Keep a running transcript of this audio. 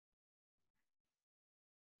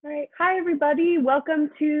All right. Hi, everybody. Welcome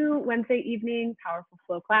to Wednesday evening Powerful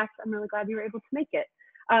Flow class. I'm really glad you were able to make it.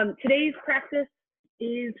 Today's practice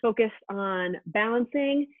is focused on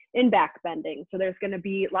balancing and back bending. So there's going to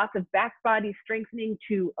be lots of back body strengthening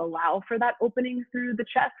to allow for that opening through the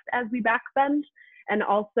chest as we back bend, and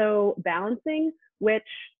also balancing, which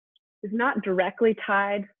is not directly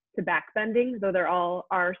tied to back bending, though there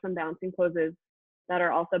are some balancing poses that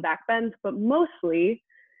are also back bends, but mostly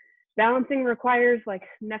balancing requires like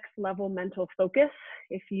next level mental focus.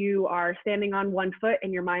 If you are standing on one foot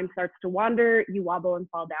and your mind starts to wander, you wobble and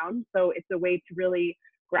fall down. So it's a way to really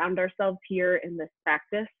ground ourselves here in this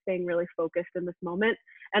practice, staying really focused in this moment.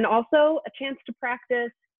 And also a chance to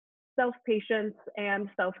practice self-patience and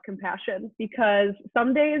self-compassion, because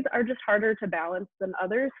some days are just harder to balance than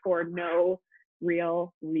others for no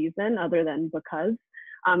real reason other than because.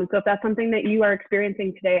 So if that's something that you are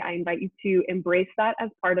experiencing today, I invite you to embrace that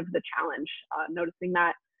as part of the challenge, noticing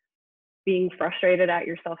that being frustrated at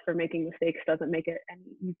yourself for making mistakes doesn't make it any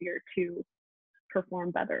easier to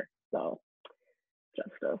perform better. So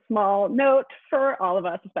just a small note for all of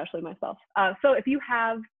us, especially myself. So if you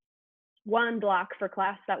have one block for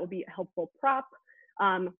class, that will be a helpful prop.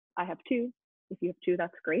 I have two. If you have two,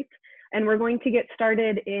 that's great. And we're going to get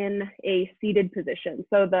started in a seated position.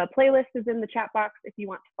 So the playlist is in the chat box if you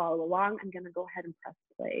want to follow along. I'm going to go ahead and press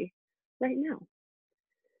play right now.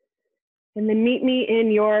 And then meet me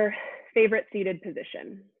in your favorite seated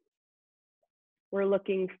position. We're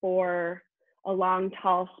looking for a long,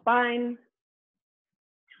 tall spine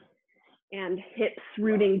and hips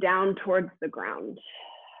rooting down towards the ground.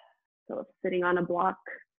 So if sitting on a block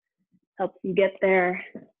helps you get there,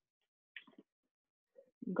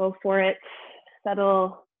 go for it.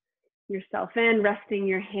 Settle yourself in, resting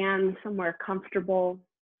your hands somewhere comfortable.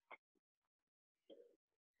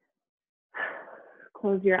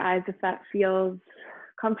 Close your eyes if that feels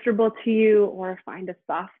comfortable to you, or find a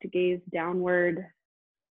soft gaze downward.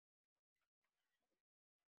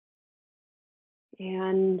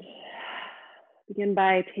 And begin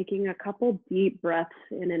by taking a couple deep breaths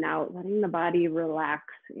in and out, letting the body relax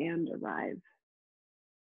and arrive.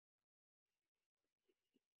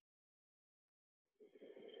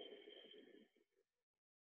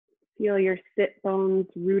 Feel your sit bones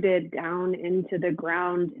rooted down into the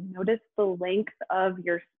ground, and notice the length of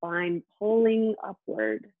your spine pulling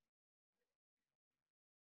upward.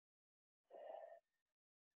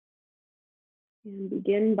 And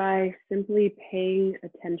begin by simply paying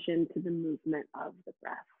attention to the movement of the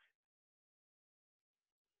breath,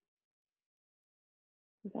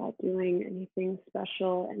 without doing anything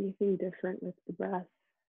special, anything different with the breath.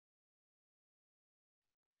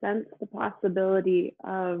 Sense the possibility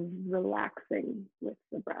of relaxing with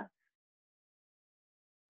the breath.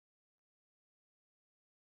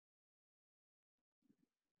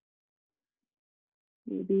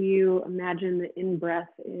 Maybe you imagine the in-breath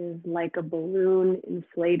is like a balloon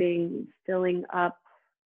inflating, filling up,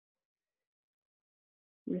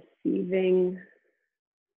 receiving,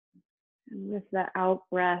 and with the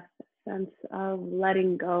out-breath, sense of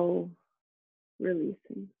letting go,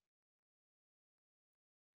 releasing.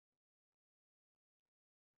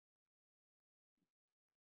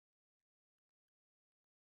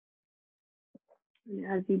 And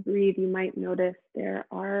as you breathe, you might notice there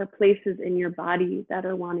are places in your body that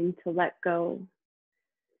are wanting to let go,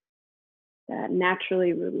 that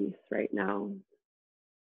naturally release right now.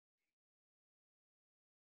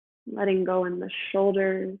 Letting go in the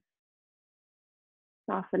shoulders,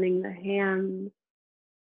 softening the hands,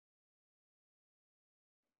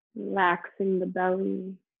 relaxing the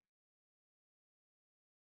belly.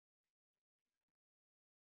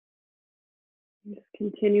 Just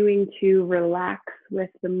continuing to relax with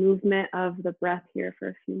the movement of the breath here for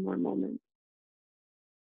a few more moments.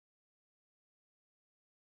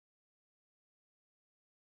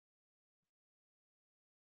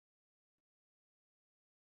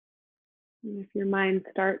 And if your mind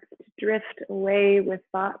starts to drift away with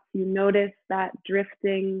thoughts, you notice that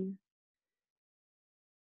drifting,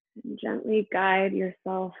 and gently guide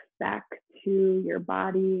yourself back to your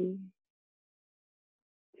body,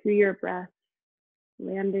 to your breath,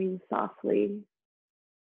 landing softly.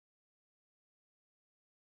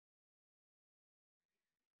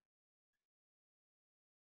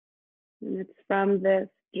 And it's from this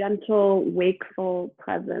gentle, wakeful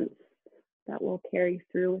presence that we'll carry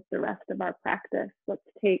through with the rest of our practice. Let's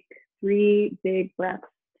take 3 big breaths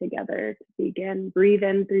together to begin. Breathe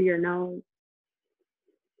in through your nose,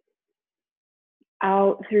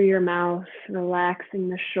 out through your mouth, relaxing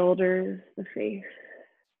the shoulders, the face.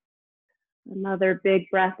 Another big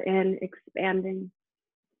breath in, expanding.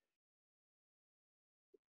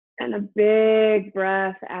 And a big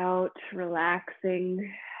breath out,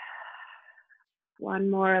 relaxing. One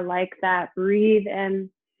more like that. Breathe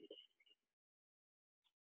in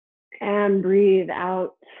and breathe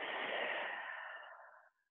out.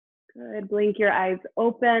 Good. Blink your eyes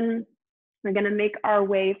open. We're going to make our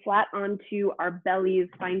way flat onto our bellies,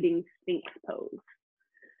 finding Sphinx pose.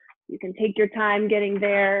 You can take your time getting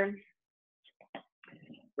there.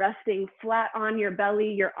 Resting flat on your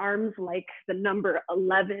belly, your arms like the number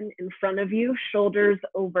 11 in front of you, shoulders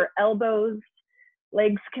over elbows.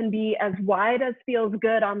 Legs can be as wide as feels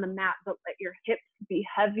good on the mat, but let your hips be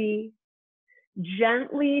heavy.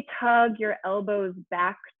 Gently tug your elbows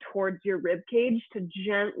back towards your rib cage to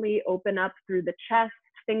gently open up through the chest.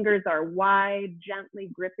 Fingers are wide, gently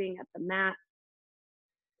gripping at the mat.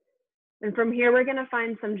 And from here, we're gonna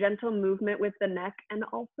find some gentle movement with the neck and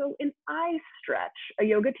also an eye stretch. A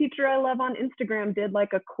yoga teacher I love on Instagram did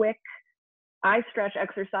like a quick eye stretch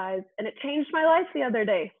exercise, and it changed my life the other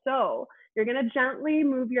day. So you're gonna gently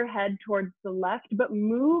move your head towards the left, but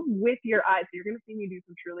move with your eyes. So you're gonna see me do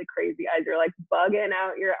some truly crazy eyes. You're like bugging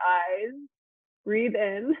out your eyes. Breathe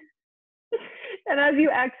in. And as you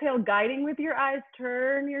exhale, guiding with your eyes,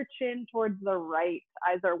 turn your chin towards the right.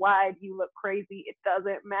 Eyes are wide, you look crazy, it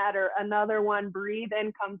doesn't matter. Another one, breathe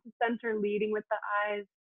in, come to center, leading with the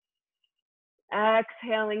eyes.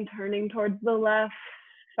 Exhaling, turning towards the left.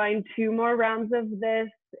 Find 2 more rounds of this.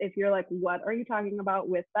 If you're like, what are you talking about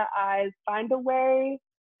with the eyes? Find a way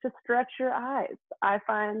to stretch your eyes. I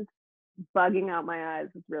find bugging out my eyes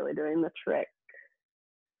is really doing the trick.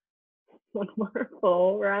 One more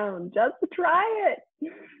full round, just to try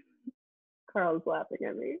it. Carl's laughing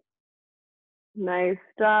at me. Nice.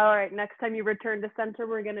 All right, next time you return to center,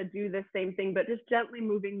 we're gonna do the same thing, but just gently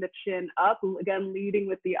moving the chin up. Again, leading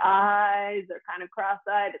with the eyes. They're kind of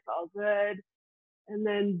cross-eyed, it's all good. And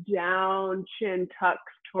then down, chin tucks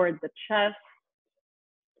toward the chest.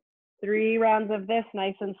 3 rounds of this,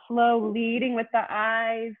 nice and slow, leading with the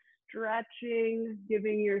eyes, stretching,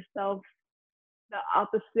 giving yourself the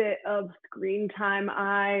opposite of screen time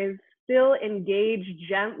eyes. Still engage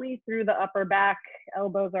gently through the upper back.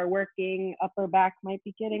 Elbows are working. Upper back might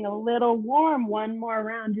be getting a little warm. 1 more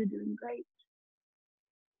round. You're doing great.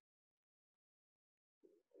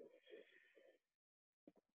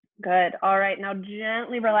 Good. All right. Now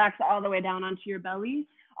gently relax all the way down onto your belly.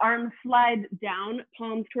 Arms slide down,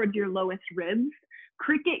 palms towards your lowest ribs.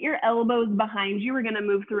 Cricket your elbows behind you. We're going to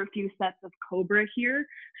move through a few sets of cobra here.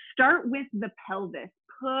 Start with the pelvis.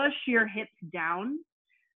 Push your hips down.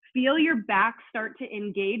 Feel your back start to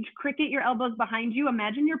engage. Cricket your elbows behind you.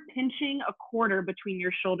 Imagine you're pinching a quarter between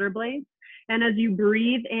your shoulder blades. And as you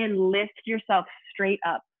breathe in, lift yourself straight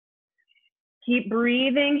up. Keep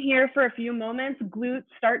breathing here for a few moments. Glutes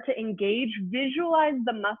start to engage. Visualize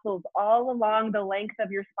the muscles all along the length of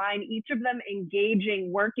your spine, each of them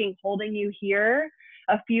engaging, working, holding you here.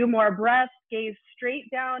 A few more breaths. Gaze straight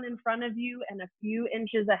down in front of you and a few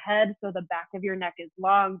inches ahead so the back of your neck is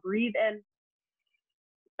long. Breathe in.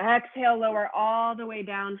 Exhale, lower all the way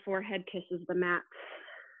down. Forehead kisses the mat.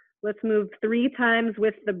 Let's move 3 times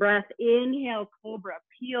with the breath. Inhale, cobra.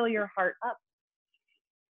 Peel your heart up.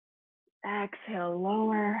 Exhale,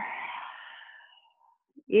 lower.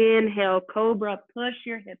 Inhale, cobra. Push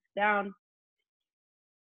your hips down.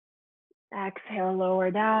 Exhale, lower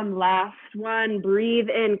down. Last one. Breathe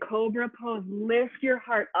in, cobra pose. Lift your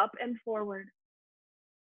heart up and forward.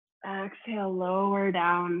 Exhale, lower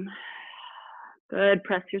down. Good.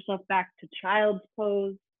 Press yourself back to child's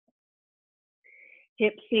pose.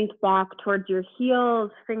 Hips sink back towards your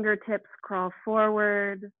heels. Fingertips crawl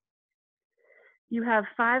forward. You have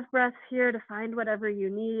 5 breaths here to find whatever you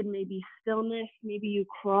need. Maybe stillness. Maybe you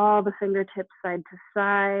crawl the fingertips side to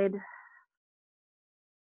side.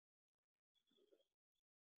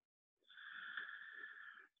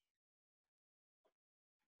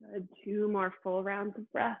 Good. 2 more full rounds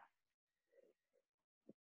of breath.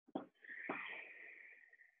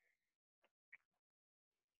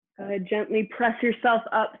 Good. Gently press yourself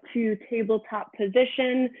up to tabletop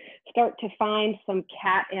position. Start to find some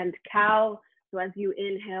cat and cow. So as you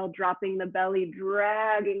inhale, dropping the belly,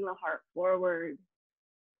 dragging the heart forward.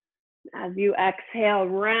 As you exhale,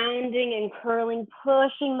 rounding and curling,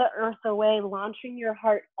 pushing the earth away, launching your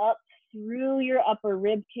heart up through your upper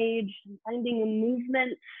rib cage, and finding a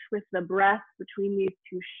movement with the breath between these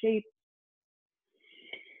 2 shapes.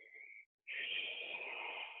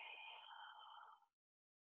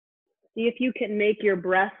 See if you can make your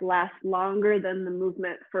breath last longer than the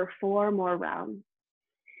movement for 4 more rounds.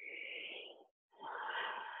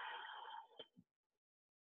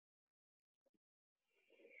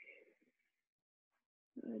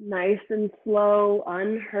 Nice and slow,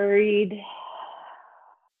 unhurried.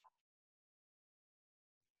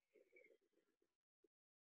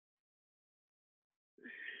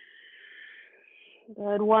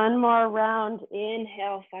 Good, one more round.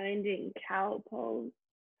 Inhale, finding cow pose.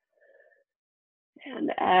 And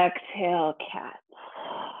exhale, cat.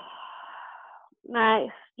 Nice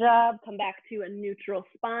job. Come back to a neutral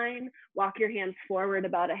spine. Walk your hands forward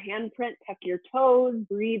about a handprint. Tuck your toes.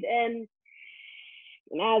 Breathe in.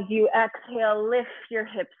 And as you exhale, lift your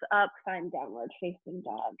hips up. Find downward facing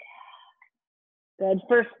dog. Good.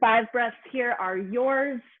 First 5 breaths here are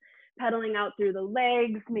yours. Pedaling out through the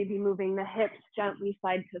legs, maybe moving the hips gently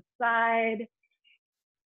side to side.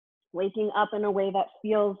 Waking up in a way that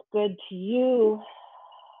feels good to you.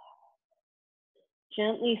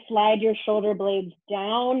 Gently slide your shoulder blades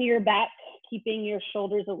down your back, keeping your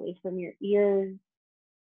shoulders away from your ears.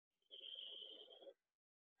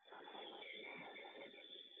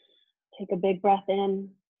 Take a big breath in.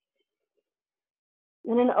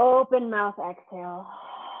 And an open mouth exhale.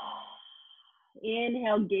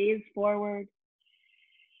 Inhale, gaze forward.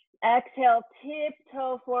 Exhale,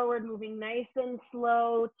 tiptoe forward, moving nice and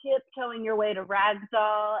slow, tiptoeing your way to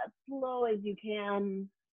ragdoll as slow as you can.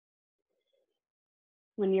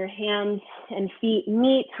 When your hands and feet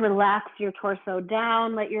meet, relax your torso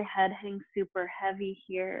down, let your head hang super heavy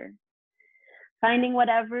here. Finding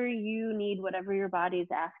whatever you need, whatever your body is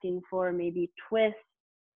asking for, maybe twist,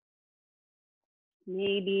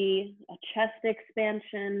 maybe a chest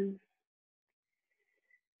expansion,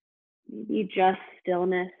 maybe just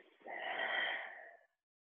stillness.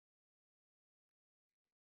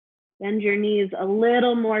 Bend your knees a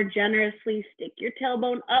little more generously. Stick your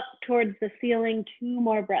tailbone up towards the ceiling. 2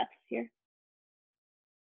 more breaths here.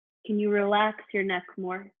 Can you relax your neck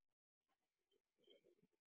more?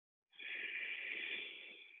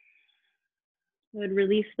 Good.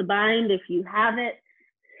 Release the bind if you have it.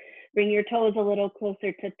 Bring your toes a little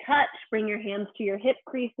closer to touch. Bring your hands to your hip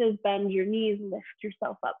creases. Bend your knees. Lift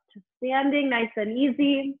yourself up to standing. Nice and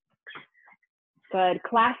easy. Good.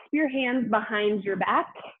 Clasp your hands behind your back.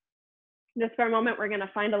 Just for a moment, we're going to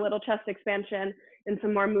find a little chest expansion and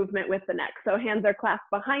some more movement with the neck. So hands are clasped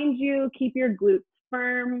behind you. Keep your glutes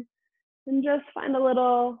firm. And just find a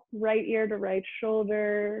little right ear to right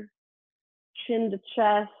shoulder, chin to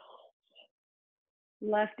chest,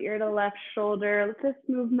 left ear to left shoulder. Let this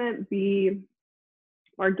movement be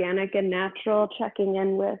organic and natural, checking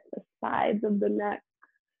in with the sides of the neck,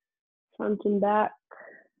 front and back.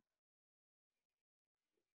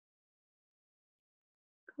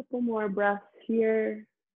 Couple more breaths here.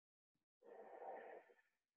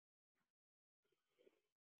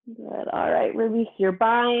 Good. All right, release your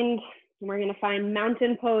bind. We're going to find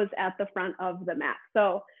mountain pose at the front of the mat.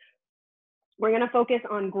 So we're going to focus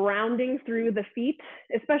on grounding through the feet,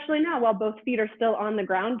 especially now while both feet are still on the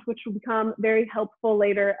ground, which will become very helpful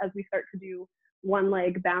later as we start to do one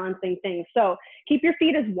leg balancing things. So keep your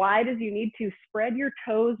feet as wide as you need to. Spread your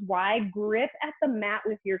toes wide. Grip at the mat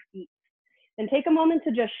with your feet. And take a moment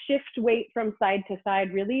to just shift weight from side to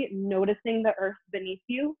side, really noticing the earth beneath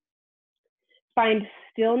you. Find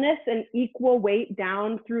stillness and equal weight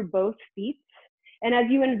down through both feet. And as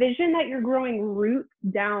you envision that you're growing roots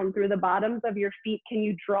down through the bottoms of your feet, can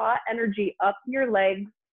you draw energy up your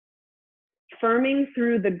legs, firming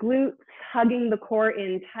through the glutes, hugging the core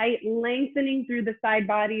in tight, lengthening through the side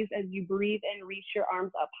bodies as you breathe and reach your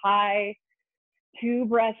arms up high. 2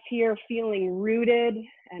 breaths here, feeling rooted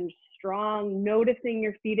and strong, noticing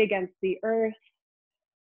your feet against the earth.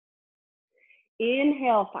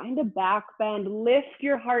 Inhale, find a back bend, lift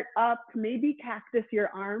your heart up, maybe cactus your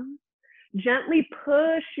arms. Gently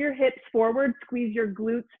push your hips forward, squeeze your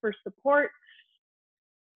glutes for support.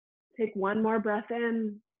 Take 1 more breath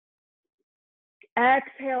in.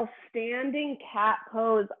 Exhale, standing cat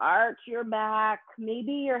pose, arch your back.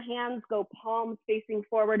 Maybe your hands go palms facing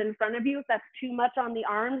forward in front of you. If that's too much on the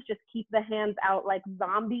arms, just keep the hands out like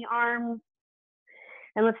zombie arms.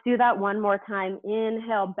 And let's do that 1 more time.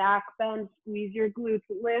 Inhale, back bend, squeeze your glutes,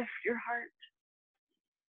 lift your heart.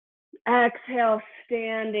 Exhale,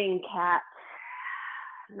 standing cat.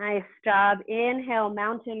 Nice job. Inhale,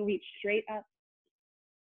 mountain, reach straight up.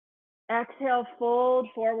 Exhale, fold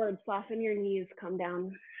forward, soften your knees, come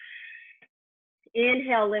down.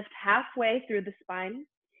 Inhale, lift halfway through the spine.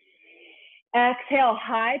 Exhale,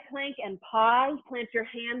 high plank and pause. Plant your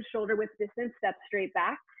hands shoulder width distance, step straight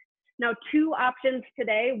back. Now, 2 options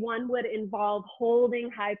today. One would involve holding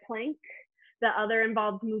high plank. The other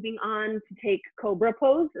involves moving on to take cobra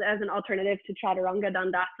pose as an alternative to chaturanga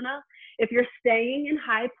dandasana. If you're staying in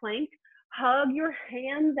high plank, hug your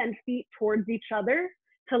hands and feet towards each other.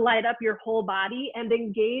 to light up your whole body and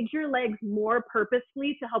engage your legs more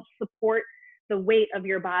purposefully to help support the weight of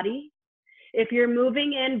your body. If you're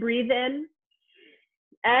moving in, breathe in.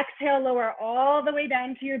 Exhale, lower all the way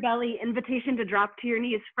down to your belly. Invitation to drop to your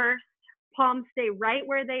knees first. Palms stay right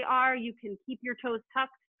where they are. You can keep your toes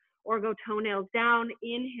tucked or go toenails down.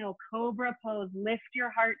 Inhale, cobra pose. Lift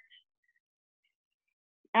your heart.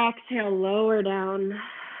 Exhale, lower down.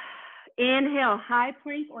 Inhale, high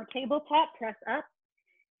plank or tabletop, press up.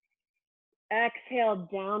 Exhale,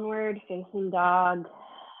 downward facing dog.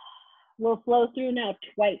 We'll flow through now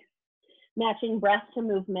twice, matching breath to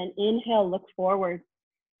movement. Inhale, look forward.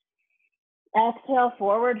 Exhale,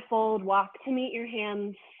 forward fold, walk to meet your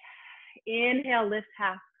hands. Inhale, lift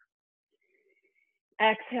half.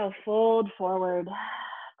 Exhale, fold forward.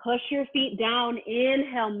 Push your feet down.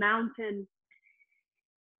 Inhale, mountain.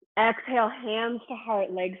 Exhale, hands to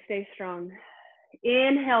heart, legs stay strong.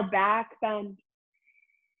 Inhale, back bend.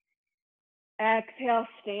 Exhale,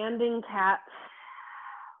 standing cat.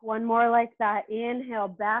 One more like that. Inhale,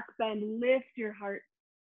 back bend, lift your heart.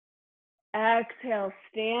 Exhale,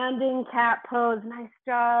 standing cat pose. Nice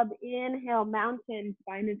job. Inhale, mountain,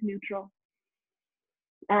 spine is neutral.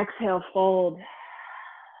 Exhale, fold.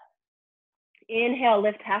 Inhale,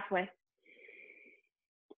 lift halfway.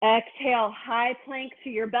 Exhale, high plank to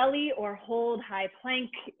your belly or hold high plank.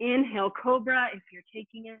 Inhale, cobra if you're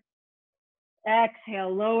taking it.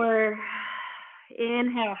 Exhale, lower.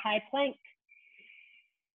 Inhale, high plank.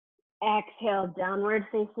 Exhale, downward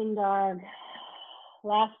facing dog.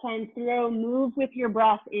 Last time through, move with your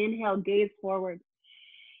breath. Inhale, gaze forward.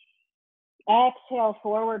 Exhale,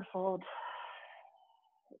 forward fold.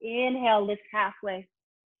 Inhale, lift halfway.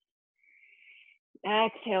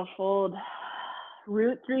 Exhale, fold.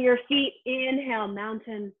 Root through your feet. Inhale,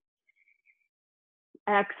 mountain.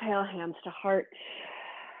 Exhale, hands to heart.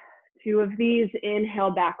 Two of these.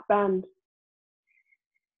 Inhale, back bend.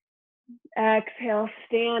 Exhale,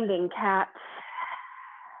 standing cat.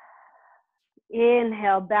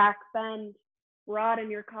 Inhale, back bend.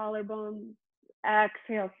 Broaden your collarbones.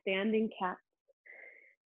 Exhale, standing cat.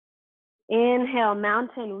 Inhale,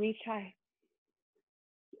 mountain, reach high.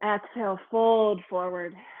 Exhale, fold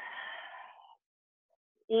forward.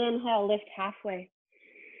 Inhale, lift halfway.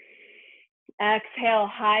 Exhale,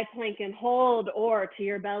 high plank and hold or to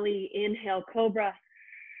your belly. Inhale, cobra.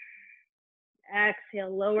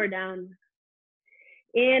 Exhale, lower down.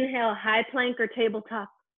 Inhale, high plank or tabletop.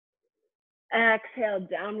 Exhale,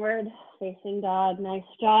 downward facing dog. Nice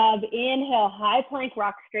job. Inhale, high plank,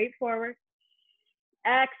 rock straight forward.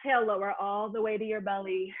 Exhale, lower all the way to your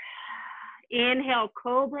belly. Inhale,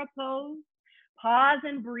 cobra pose. Pause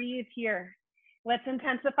and breathe here. Let's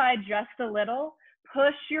intensify just a little.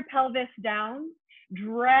 Push your pelvis down.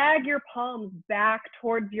 Drag your palms back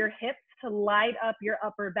towards your hips to light up your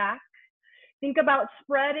upper back. Think about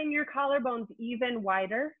spreading your collarbones even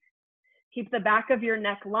wider. Keep the back of your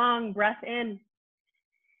neck long. Breath in.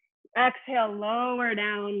 Exhale, lower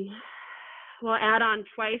down. We'll add on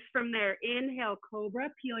twice from there. Inhale, cobra.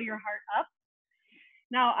 Peel your heart up.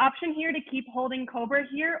 Now, option here to keep holding cobra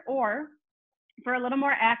here, or for a little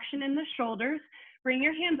more action in the shoulders, bring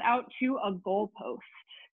your hands out to a goalpost.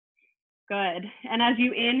 Good. And as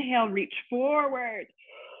you inhale, reach forward.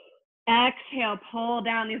 Exhale, pull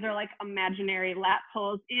down. These are like imaginary lat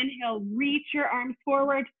pulls. Inhale, reach your arms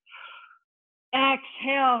forward.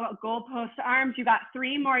 Exhale, goalpost arms. You got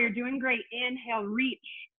 3 more. You're doing great. Inhale, reach.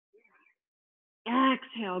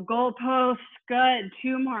 Exhale, goalpost. Good.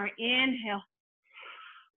 2 more. Inhale.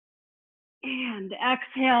 And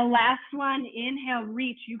exhale, last one. Inhale,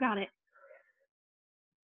 reach. You got it.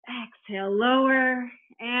 Exhale, lower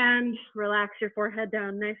and relax your forehead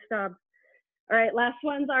down. Nice job. All right, last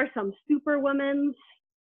ones are some superwomans.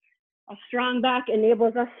 A strong back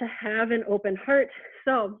enables us to have an open heart.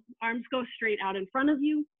 So arms go straight out in front of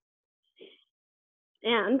you.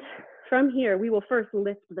 And from here, we will first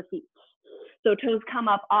lift the feet. So toes come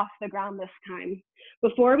up off the ground this time.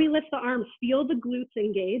 Before we lift the arms, feel the glutes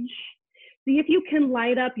engage. See if you can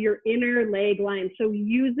light up your inner leg line. So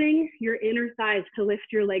using your inner thighs to lift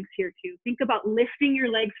your legs here too. Think about lifting your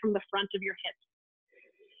legs from the front of your hips.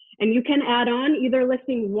 And you can add on either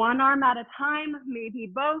lifting one arm at a time,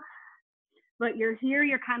 maybe both, but you're here,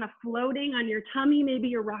 you're kind of floating on your tummy. Maybe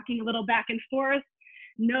you're rocking a little back and forth.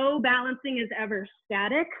 No balancing is ever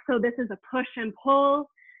static. So this is a push and pull.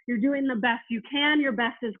 You're doing the best you can. Your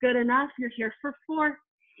best is good enough. You're here for 4,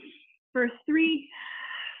 for 3,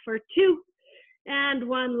 for 2, and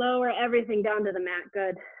 1. Lower everything down to the mat.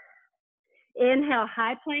 Good. Inhale,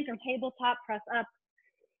 high plank or tabletop, press up.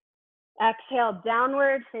 Exhale,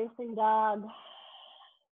 downward facing dog.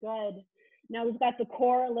 Good. Now we've got the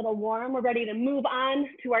core a little warm. We're ready to move on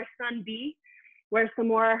to our sun B, where some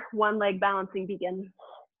more one leg balancing begins.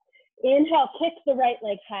 Inhale, kick the right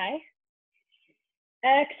leg high.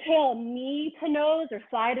 Exhale, knee to nose or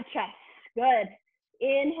thigh to chest. Good.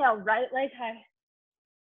 Inhale, right leg high.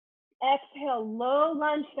 Exhale, low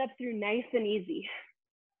lunge step through, nice and easy.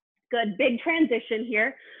 Good, big transition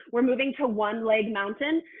here. We're moving to one leg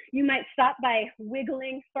mountain. You might start by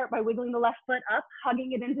wiggling the left foot up,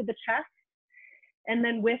 hugging it into the chest, and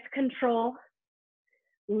then with control,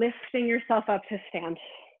 lifting yourself up to stand.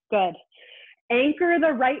 Good. Anchor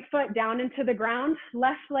the right foot down into the ground.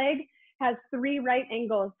 Left leg has 3 right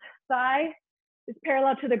angles. Thigh is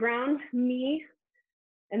parallel to the ground, knee,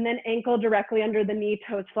 and then ankle directly under the knee,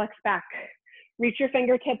 toes flex back. Reach your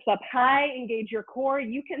fingertips up high, engage your core.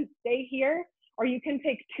 You can stay here, or you can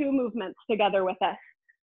take 2 movements together with us.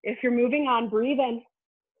 If you're moving on, breathe in.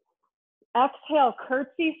 Exhale,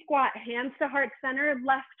 curtsy squat, hands to heart center,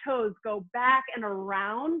 left toes go back and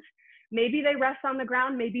around. Maybe they rest on the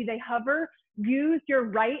ground, maybe they hover. Use your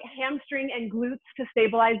right hamstring and glutes to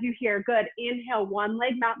stabilize you here. Good, inhale, one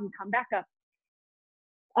leg mountain, come back up.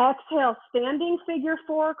 Exhale, standing figure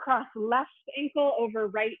 4, cross left ankle over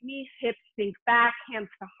right knee, hips sink back, hands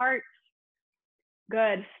to heart.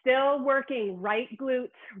 Good, still working right glutes,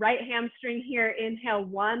 right hamstring here. Inhale,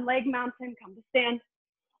 one leg mountain, come to stand.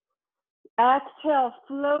 Exhale,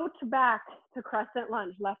 float back to crescent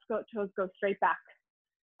lunge. Left toes go straight back.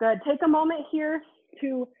 Good, take a moment here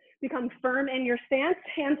to become firm in your stance.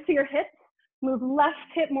 Hands to your hips, move left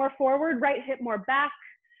hip more forward, right hip more back.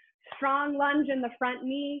 Strong lunge in the front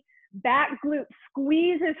knee, back glute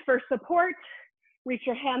squeezes for support. Reach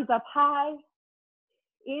your hands up high.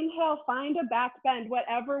 Inhale, find a back bend,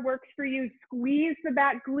 whatever works for you. Squeeze the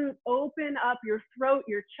back glute, open up your throat,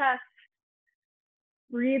 your chest.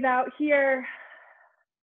 Breathe out here.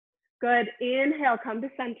 Good, inhale, come to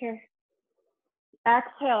center.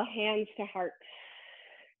 Exhale, hands to heart.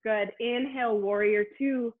 Good, inhale, warrior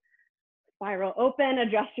 2. Spiral open,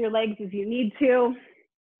 adjust your legs as you need to.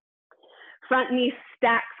 Front knee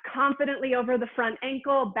stacks confidently over the front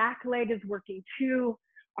ankle. Back leg is working too.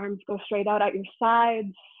 Arms go straight out at your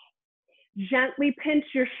sides. Gently pinch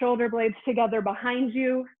your shoulder blades together behind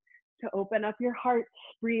you to open up your heart.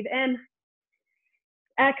 Breathe in.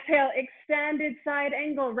 Exhale, extended side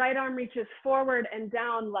angle. Right arm reaches forward and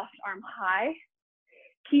down, left arm high.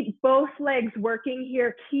 Keep both legs working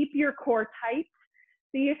here. Keep your core tight.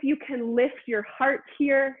 See if you can lift your heart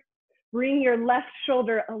here. Bring your left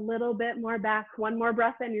shoulder a little bit more back. One more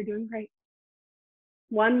breath in, you're doing great.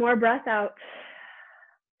 One more breath out.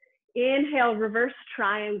 Inhale, reverse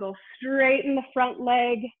triangle. Straighten the front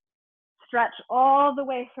leg. Stretch all the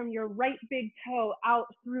way from your right big toe out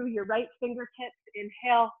through your right fingertips.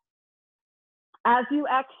 Inhale. As you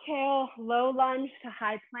exhale, low lunge to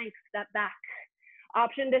high plank, step back.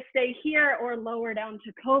 Option to stay here or lower down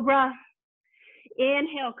to cobra.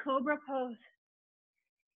 Inhale, cobra pose.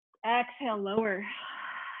 Exhale, lower.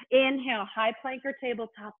 Inhale, high plank or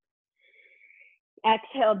tabletop.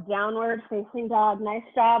 Exhale, downward facing dog. Nice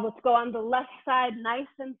job. Let's go on the left side, nice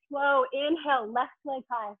and slow. Inhale, left leg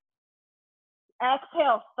high.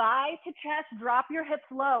 Exhale, thigh to chest, drop your hips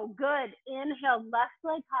low. Good. Inhale, left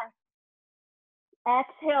leg high.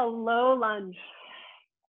 Exhale, low lunge.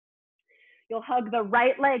 You'll hug the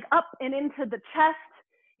right leg up and into the chest,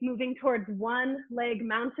 moving towards one leg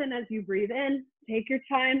mountain as you breathe in. Take your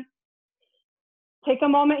time. Take a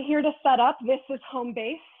moment here to set up. This is home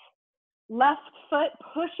base. Left foot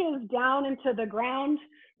pushes down into the ground.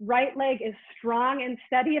 Right leg is strong and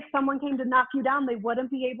steady. If someone came to knock you down, they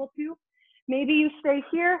wouldn't be able to. Maybe you stay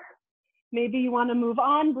here. Maybe you want to move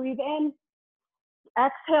on. Breathe in.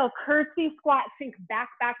 Exhale, curtsy squat, sink back,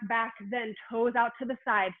 back, back, then toes out to the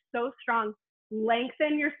side. So strong.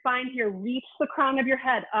 Lengthen your spine here. Reach the crown of your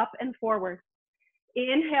head up and forward.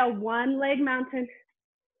 Inhale, one leg mountain.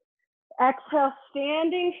 Exhale,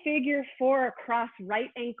 standing figure 4 across right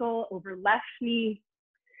ankle over left knee.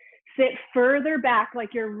 Sit further back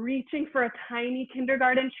like you're reaching for a tiny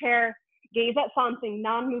kindergarten chair. Gaze at something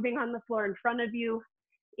non-moving on the floor in front of you.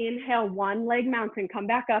 Inhale, one leg mountain. Come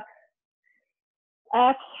back up.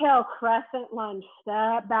 Exhale, crescent lunge.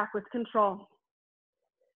 Step back with control.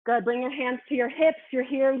 Good. Bring your hands to your hips. You're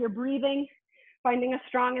here. You're breathing. Finding a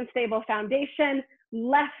strong and stable foundation.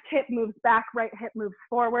 Left hip moves back. Right hip moves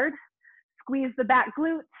forward. Squeeze the back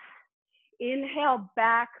glutes. Inhale,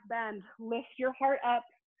 back bend. Lift your heart up.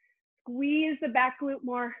 Squeeze the back glute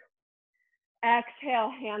more.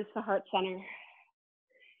 Exhale, hands to heart center.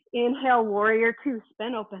 Inhale, warrior 2,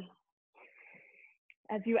 spin open.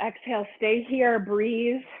 As you exhale, stay here,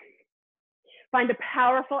 breathe. Find a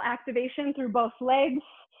powerful activation through both legs.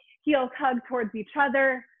 Heels hug towards each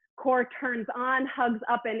other. Core turns on, hugs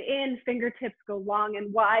up and in. Fingertips go long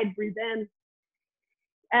and wide. Breathe in.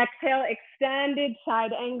 Exhale, extended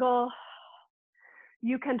side angle.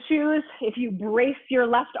 You can choose if you brace your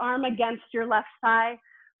left arm against your left thigh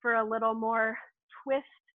for a little more twist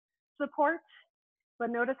support. But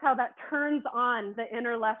notice how that turns on the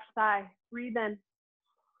inner left thigh. Breathe in.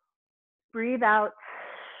 Breathe out.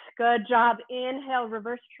 Good job. Inhale,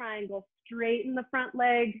 reverse triangle. Straighten the front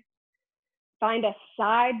leg. Find a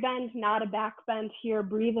side bend, not a back bend here.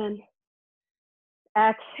 Breathe in.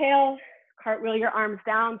 Exhale, cartwheel your arms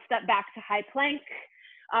down. Step back to high plank.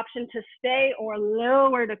 Option to stay or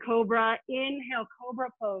lower to cobra. Inhale, cobra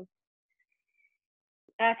pose.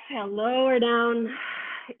 Exhale, lower down.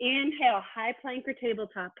 Inhale, high plank or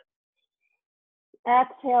tabletop.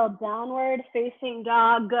 Exhale, downward facing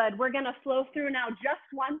dog. Good. We're going to flow through now just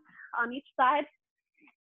once on each side.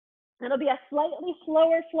 It'll be a slightly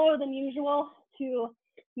slower flow than usual to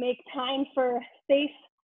make time for safe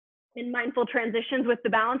and mindful transitions with the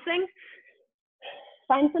balancing.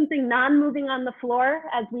 Find something non-moving on the floor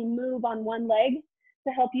as we move on one leg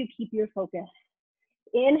to help you keep your focus.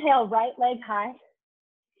 Inhale, right leg high.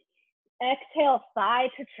 Exhale, thigh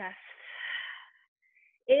to chest.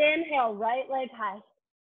 Inhale, right leg high.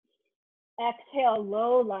 Exhale,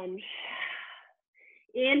 low lunge.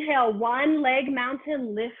 Inhale, one leg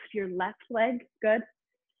mountain, lift your left leg, good.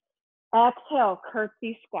 Exhale,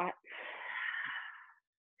 curtsy squat.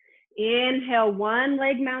 Inhale, one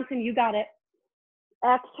leg mountain, you got it.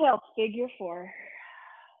 Exhale, figure four.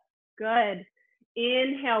 Good.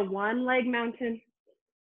 Inhale, one leg mountain.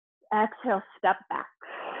 Exhale, step back.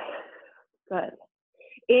 Good.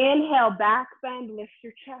 Inhale, back bend, lift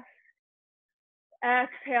your chest.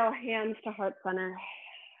 Exhale, hands to heart center.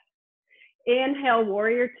 Inhale,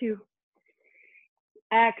 warrior two.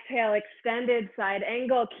 Exhale, extended side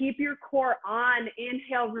angle. Keep your core on.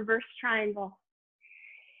 Inhale, reverse triangle.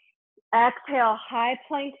 Exhale, high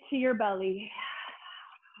plank to your belly.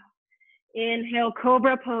 Inhale,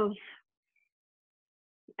 cobra pose.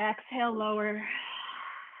 Exhale, lower.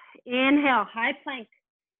 Inhale, high plank.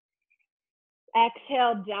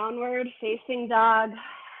 Exhale, downward facing dog.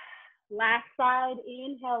 Last side,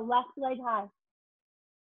 inhale, left leg high.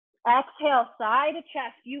 Exhale, side to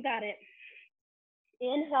chest, you got it.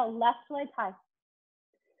 Inhale, left leg high.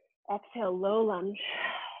 Exhale, low lunge.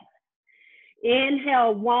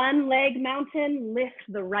 Inhale, one leg mountain, lift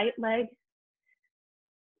the right leg.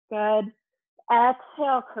 Good.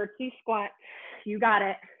 Exhale, curtsy squat, you got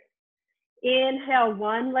it. Inhale,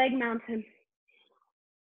 one leg mountain.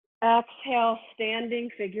 Exhale, standing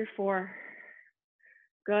figure four.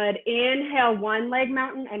 Good. Inhale, one leg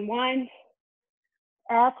mountain and wind.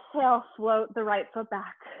 Exhale, float the right foot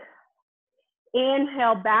back.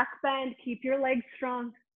 Inhale, back bend, keep your legs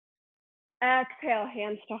strong. Exhale,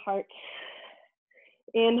 hands to heart.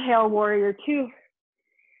 Inhale, warrior two.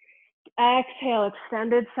 Exhale,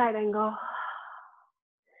 extended side angle.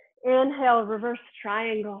 Inhale, reverse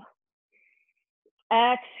triangle.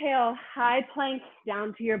 Exhale, high plank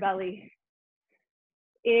down to your belly.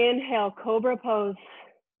 Inhale, cobra pose.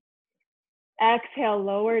 Exhale,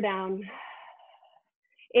 lower down.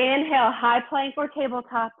 Inhale, high plank or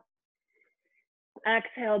tabletop.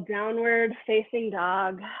 Exhale, downward facing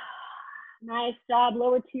dog. Nice job,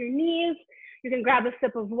 lower to your knees. You can grab a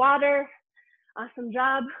sip of water. Awesome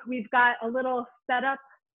job. We've got a little setup,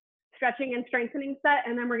 stretching and strengthening set,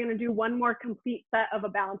 and then we're gonna do one more complete set of a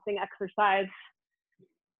balancing exercise.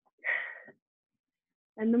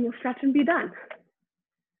 And then we'll stretch and be done.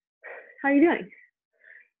 How are you doing?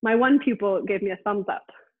 My one pupil gave me a thumbs up,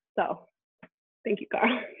 so thank you,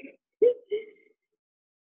 Carl.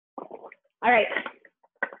 All right,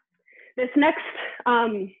 this next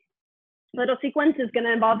little sequence is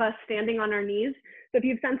gonna involve us standing on our knees. So if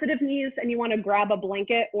you have sensitive knees and you wanna grab a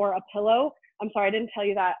blanket or a pillow, I'm sorry, I didn't tell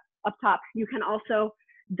you that up top. You can also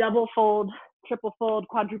double fold, triple fold,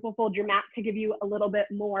 quadruple fold your mat to give you a little bit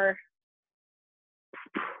more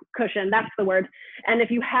cushion, that's the word. And if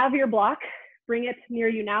you have your block, bring it near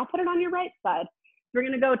you now, put it on your right side. We're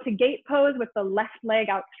gonna go to gate pose with the left leg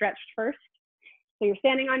outstretched first. So you're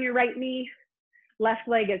standing on your right knee, left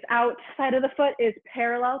leg is out, side of the foot is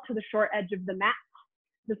parallel to the short edge of the mat.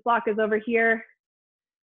 This block is over here.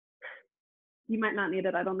 You might not need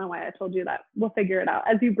it, I don't know why I told you that. We'll figure it out.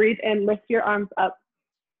 As you breathe in, lift your arms up.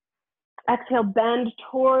 Exhale, bend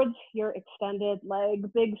towards your extended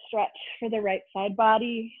leg. Big stretch for the right side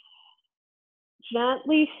body.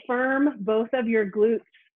 Gently firm both of your glutes.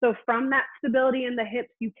 So from that stability in the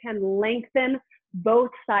hips, you can lengthen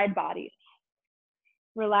both side bodies.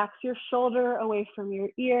 Relax your shoulder away from your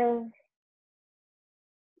ear.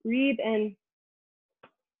 Breathe in.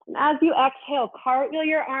 And as you exhale, cartwheel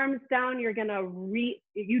your arms down. You're gonna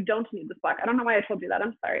you don't need this block. I don't know why I told you that,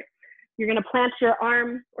 I'm sorry. You're gonna plant your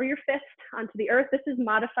arm or your fist onto the earth. This is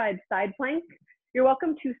modified side plank. You're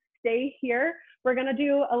welcome to stay here. We're gonna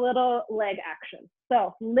do a little leg action.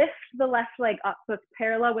 So lift the left leg up so it's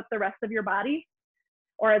parallel with the rest of your body,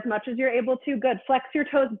 or as much as you're able to. Good, flex your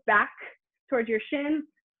toes back towards your shins.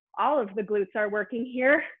 All of the glutes are working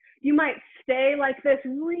here. You might stay like this,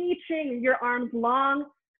 reaching your arms long,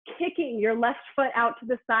 kicking your left foot out to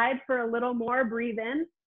the side for a little more. Breathe in.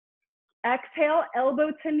 Exhale,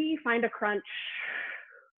 elbow to knee, find a crunch.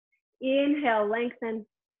 Inhale, lengthen.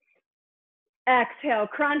 Exhale,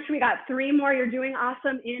 crunch. We got 3 more. You're doing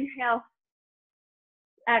awesome. Inhale.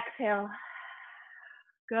 Exhale.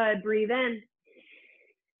 Good. Breathe in.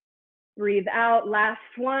 Breathe out. Last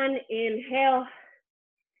one. Inhale.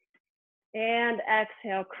 And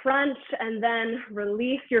exhale. Crunch. And then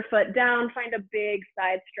release your foot down. Find a big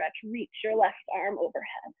side stretch. Reach your left arm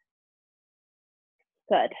overhead.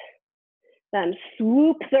 Good. Then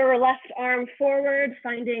swoop the left arm forward,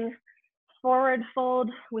 finding forward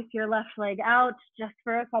fold with your left leg out, just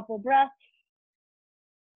for a couple breaths.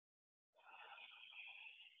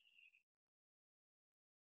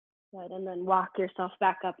 Good, and then walk yourself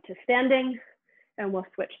back up to standing, and we'll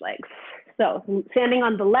switch legs. So standing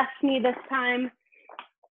on the left knee this time,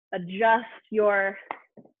 adjust your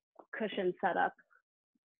cushion setup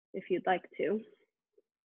if you'd like to.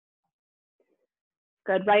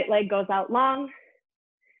 Good, right leg goes out long.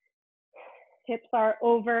 Hips are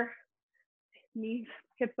over, knees,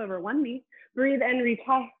 hips over one knee. Breathe in, reach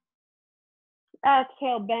high.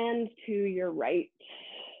 Exhale, bend to your right.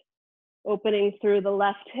 Opening through the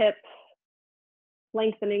left hip,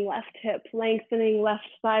 lengthening left hip, lengthening left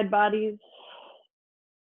side bodies.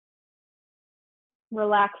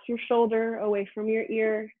 Relax your shoulder away from your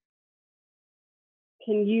ear.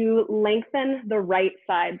 Can you lengthen the right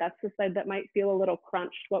side? That's the side that might feel a little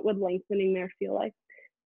crunched. What would lengthening there feel like?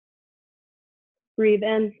 Breathe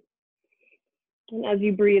in. And as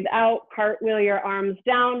you breathe out, cartwheel your arms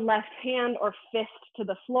down, left hand or fist to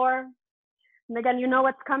the floor. And again, you know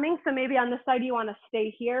what's coming, so maybe on this side you want to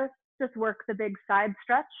stay here. Just work the big side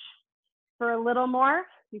stretch. For a little more,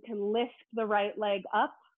 you can lift the right leg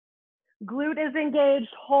up. Glute is engaged,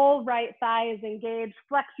 whole right thigh is engaged.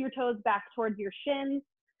 Flex your toes back towards your shins.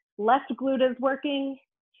 Left glute is working.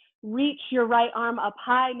 Reach your right arm up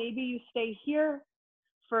high. Maybe you stay here.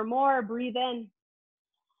 For more, breathe in.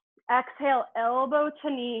 Exhale, elbow to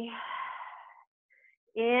knee.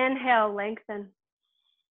 Inhale, lengthen.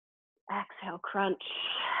 Exhale, crunch.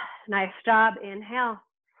 Nice job. Inhale.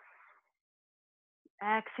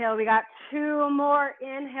 Exhale. We got 2 more.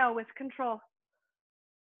 Inhale with control.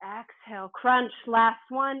 Exhale, crunch. Last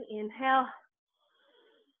one. Inhale.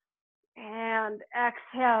 And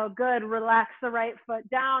exhale. Good. Relax the right foot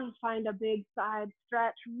down. Find a big side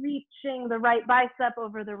stretch. Reaching the right bicep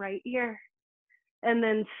over the right ear. And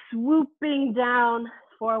then swooping down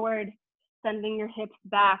forward, sending your hips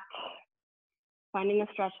back. Finding a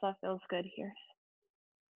stretch that feels good here.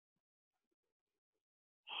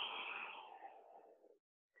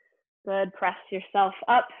 Good, press yourself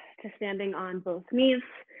up to standing on both knees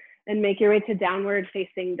and make your way to downward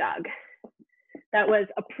facing dog. That was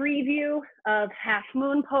a preview of half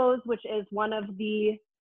moon pose, which is one of the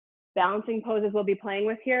balancing poses we'll be playing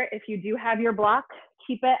with here. If you do have your block,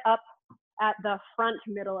 keep it up at the front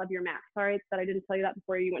middle of your mat. Sorry that I didn't tell you that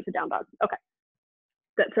before you went to down dog. Okay,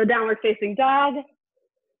 good, so downward facing dog.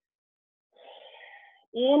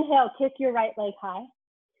 Inhale, kick your right leg high.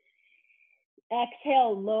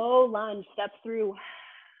 Exhale, low lunge, step through.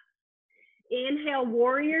 Inhale,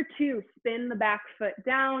 warrior 2, spin the back foot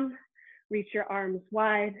down, reach your arms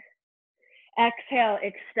wide. Exhale,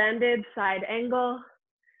 extended side angle.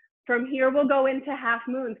 From here, we'll go into half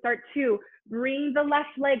moon. Start to bring the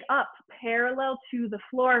left leg up, parallel to the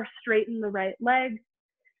floor, straighten the right leg.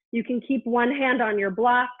 You can keep one hand on your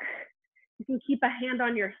block. You can keep a hand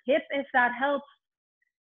on your hip if that helps.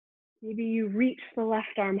 Maybe you reach the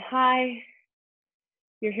left arm high.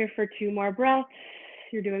 You're here for 2 more breaths.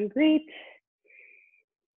 You're doing great.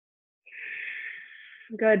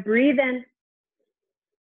 Good, breathe in.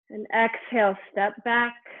 And exhale, step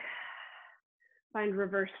back. Find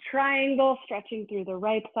reverse triangle, stretching through the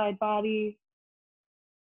right side body.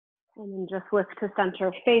 And then just lift to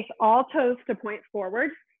center. Face all toes to point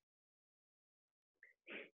forward.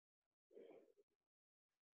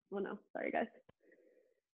 Oh no, sorry guys.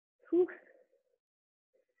 Whew.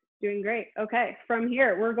 Doing great. Okay, from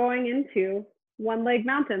here, we're going into one leg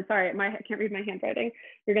mountain. Sorry, I can't read my handwriting.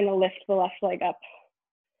 You're gonna lift the left leg up.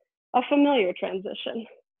 A familiar transition.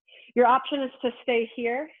 Your option is to stay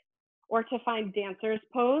here or to find dancer's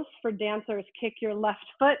pose. For dancers, kick your left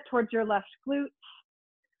foot towards your left glute.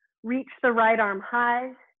 Reach the right arm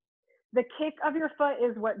high. The kick of your foot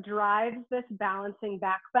is what drives this balancing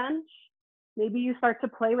back bend. Maybe you start to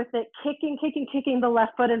play with it, kicking the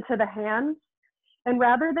left foot into the hands. And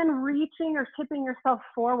rather than reaching or tipping yourself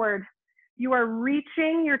forward, you are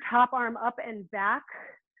reaching your top arm up and back,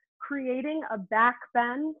 creating a back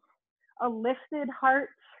bend, a lifted heart.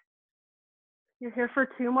 You're here for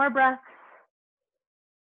 2 more breaths.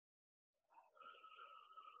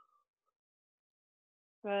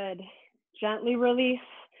 Good. Gently release.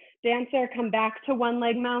 Dancer, come back to one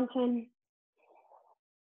leg mountain.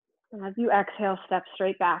 And as you exhale, step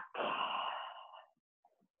straight back.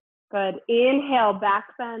 Good. Inhale, back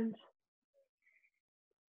bend.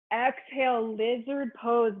 Exhale, lizard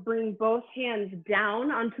pose. Bring both hands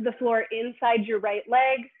down onto the floor inside your right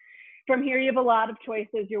leg. From here, you have a lot of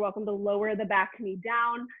choices. You're welcome to lower the back knee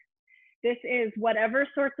down. This is whatever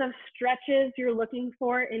sorts of stretches you're looking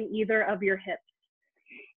for in either of your hips.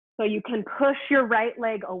 So you can push your right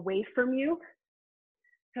leg away from you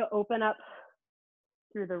to open up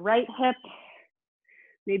through the right hip.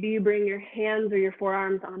 Maybe you bring your hands or your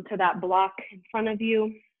forearms onto that block in front of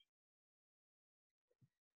you.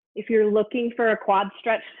 If you're looking for a quad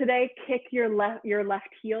stretch today, kick your left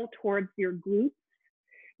heel towards your glutes.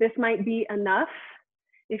 This might be enough.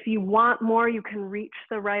 If you want more, you can reach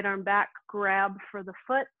the right arm back, grab for the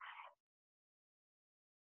foot.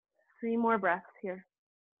 3 more breaths here.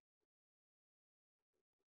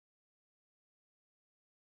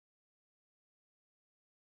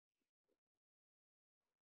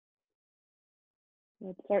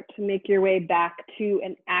 Let's start to make your way back to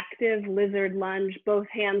an active lizard lunge, both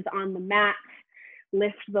hands on the mat.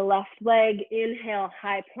 Lift the left leg, inhale,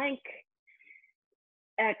 high plank.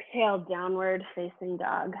 Exhale, downward facing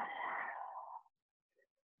dog.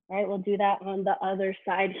 All right, we'll do that on the other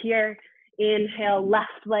side here. Inhale,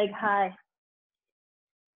 left leg high.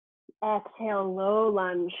 Exhale, low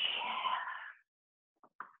lunge.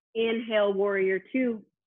 Inhale, warrior 2.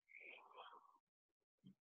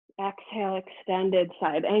 Exhale, extended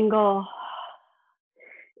side angle.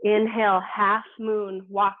 Inhale, half moon.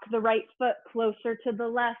 Walk the right foot closer to the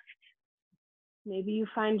left. Maybe you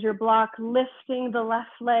find your block lifting the left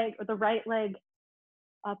leg or the right leg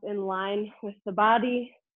up in line with the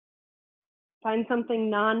body. Find something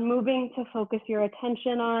non-moving to focus your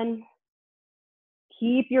attention on.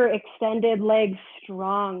 Keep your extended legs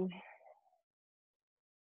strong.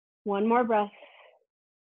 1 more breath.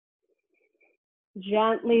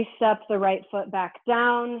 Gently step the right foot back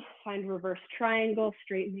down. Find reverse triangle,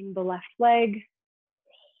 straightening the left leg.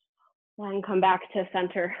 Then come back to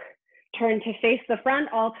center. Turn to face the front.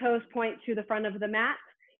 All toes point to the front of the mat.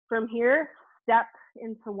 From here, step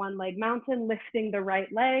into one leg mountain, lifting the right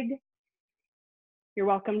leg. You're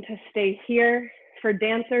welcome to stay here. For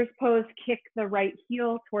dancer's pose, kick the right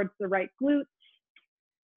heel towards the right glute.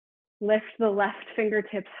 Lift the left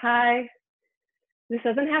fingertips high. This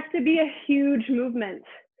doesn't have to be a huge movement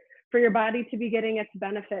for your body to be getting its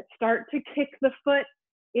benefit. Start to kick the foot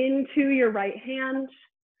into your right hand.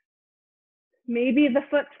 Maybe the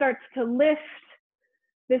foot starts to lift.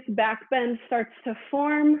 This back bend starts to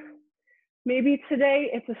form. Maybe today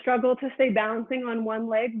it's a struggle to stay balancing on one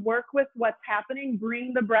leg. Work with what's happening.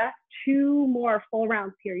 Bring the breath. 2 more full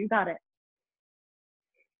rounds here. You got it.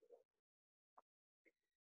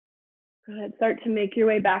 Go ahead. Start to make your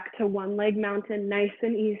way back to one leg mountain. Nice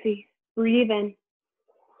and easy. Breathe in.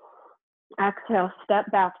 Exhale. Step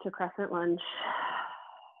back to crescent lunge.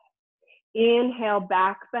 Inhale.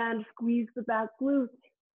 Back bend. Squeeze the back glute.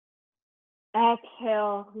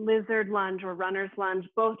 Exhale, lizard lunge or runner's lunge.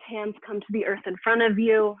 Both hands come to the earth in front of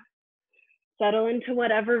you. Settle into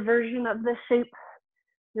whatever version of this shape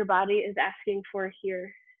your body is asking for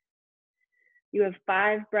here. You have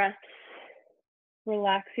 5 breaths.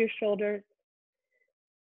 Relax your shoulders.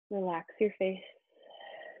 Relax your face.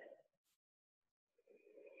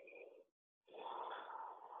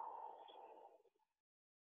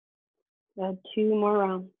 Good. 2 more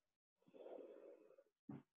rounds.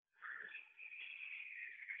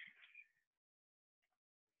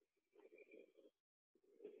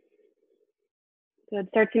 Good.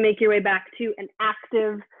 Start to make your way back to an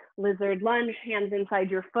active lizard lunge. Hands inside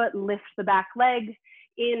your foot. Lift the back leg.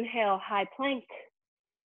 Inhale, high plank.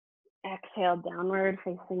 Exhale, downward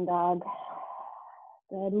facing dog.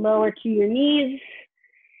 Good. Lower to your knees.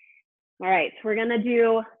 All right. So we're going to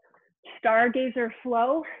do stargazer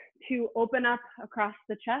flow to open up across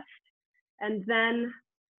the chest. and then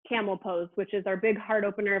camel pose, which is our big heart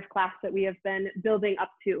opener of class that we have been building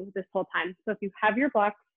up to this whole time. So if you have your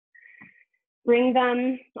blocks, bring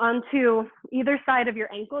them onto either side of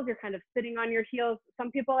your ankles. You're kind of sitting on your heels.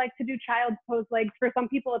 Some people like to do child's pose legs. For some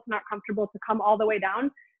people, it's not comfortable to come all the way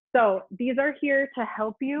down. So these are here to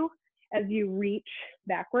help you as you reach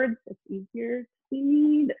backwards. It's easier to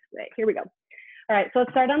see this way. Here we go. All right, so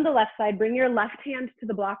let's start on the left side. Bring your left hand to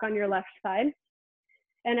the block on your left side.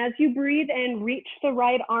 And as you breathe in, reach the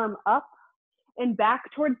right arm up and back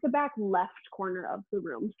towards the back left corner of the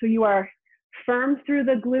room. So you are firm through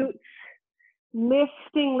the glutes,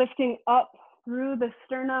 lifting up through the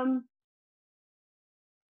sternum.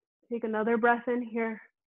 Take another breath in here.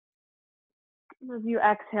 As you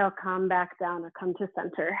exhale, come back down or come to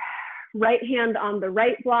center. Right hand on the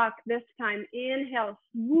right block. This time, inhale,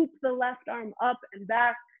 swoop the left arm up and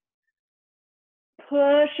back.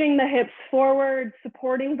 Pushing the hips forward,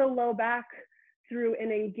 supporting the low back through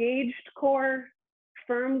an engaged core,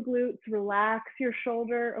 firm glutes. Relax your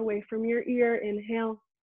shoulder away from your ear. Inhale.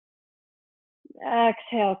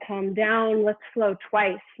 Exhale, come down. Let's flow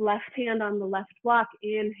twice. Left hand on the left block.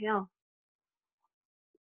 Inhale.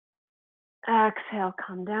 Exhale,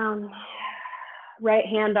 come down. Right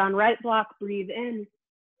hand on right block. Breathe in.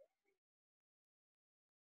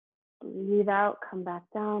 Breathe out. Come back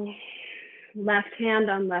down. Left hand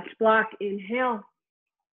on left block. Inhale.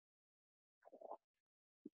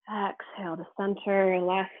 Exhale to center.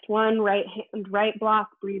 Last one. Right hand, right block.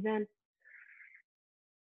 Breathe in.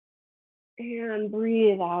 And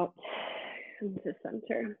breathe out into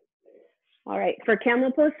center. All right, for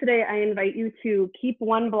camel pose today, I invite you to keep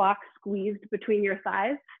one block squeezed between your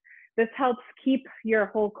thighs. This helps keep your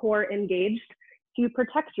whole core engaged to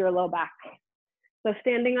protect your low back. So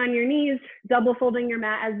standing on your knees, double folding your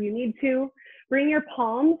mat as you need to. Bring your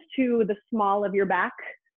palms to the small of your back,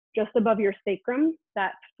 just above your sacrum,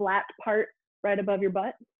 that flat part right above your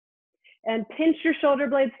butt. And pinch your shoulder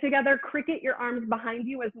blades together, cricket your arms behind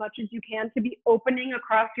you as much as you can to be opening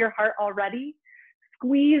across your heart already.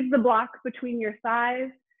 Squeeze the block between your thighs.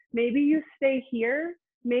 Maybe you stay here.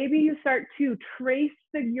 Maybe you start to trace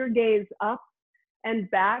your gaze up and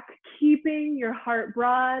back, keeping your heart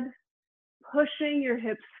broad, pushing your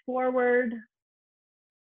hips forward.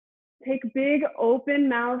 Take big open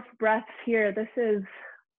mouth breaths here. This is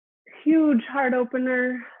huge heart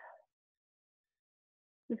opener.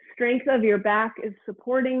 The strength of your back is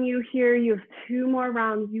supporting you here. You have 2 more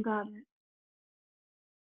rounds. You got it.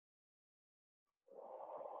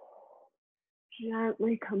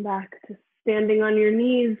 Gently come back to standing on your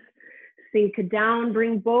knees. Sink down.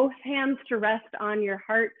 Bring both hands to rest on your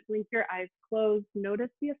heart. Blink your eyes closed. Notice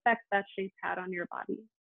the effect that shape had on your body.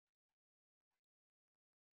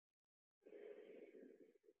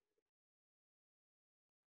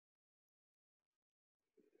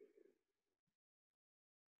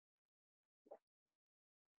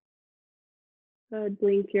 Good.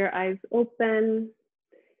 Blink your eyes open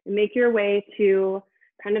and make your way to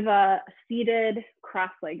kind of a seated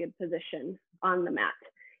cross-legged position on the mat.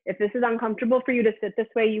 If this is uncomfortable for you to sit this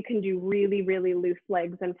way, you can do really, really loose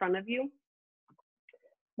legs in front of you.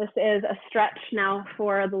 This is a stretch now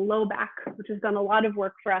for the low back, which has done a lot of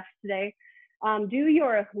work for us today. Do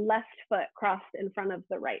your left foot crossed in front of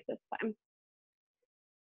the right this time.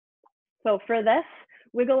 So for this,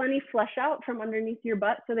 wiggle any flesh out from underneath your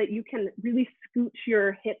butt so that you can really scooch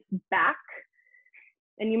your hips back.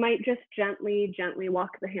 And you might just gently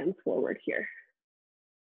walk the hands forward here.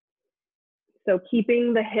 So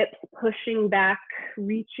keeping the hips pushing back,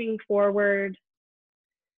 reaching forward.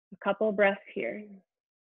 A couple breaths here.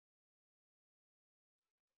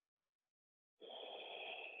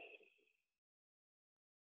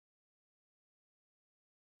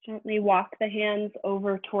 Gently walk the hands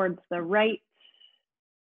over towards the right.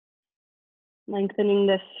 Lengthening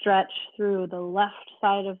this stretch through the left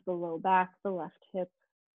side of the low back, the left hip.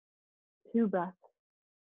 2 breaths.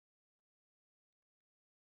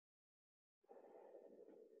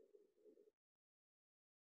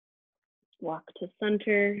 Walk to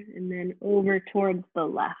center and then over towards the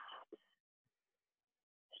left.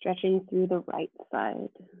 Stretching through the right side.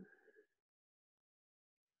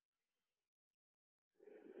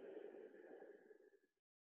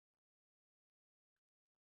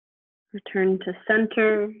 Return to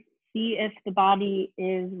center. See if the body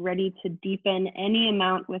is ready to deepen any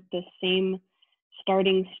amount with the same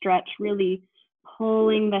starting stretch, really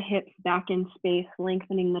pulling the hips back in space,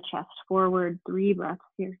 lengthening the chest forward. 3 breaths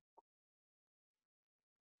here.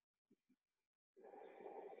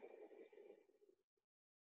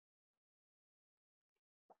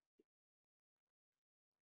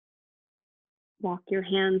 Walk your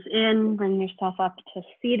hands in, bring yourself up to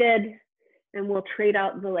seated, and we'll trade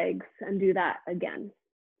out the legs and do that again.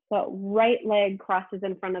 So right leg crosses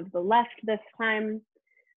in front of the left this time.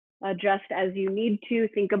 Adjust as you need to.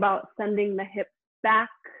 Think about sending the hips back.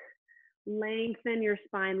 Lengthen your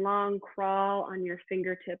spine long, crawl on your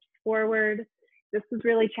fingertips forward. This is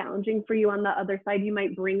really challenging for you on the other side. You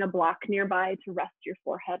might bring a block nearby to rest your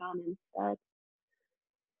forehead on instead.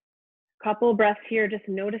 Couple breaths here, just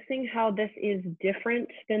noticing how this is different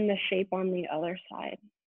than the shape on the other side.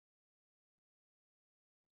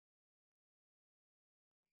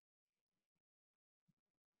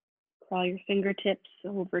 Crawl your fingertips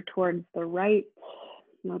over towards the right,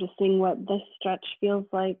 noticing what this stretch feels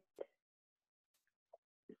like.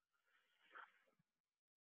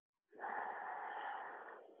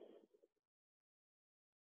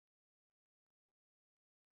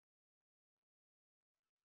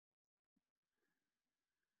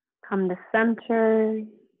 Come to center,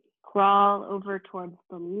 crawl over towards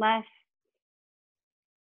the left.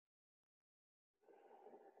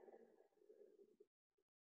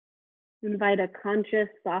 Invite a conscious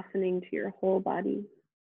softening to your whole body.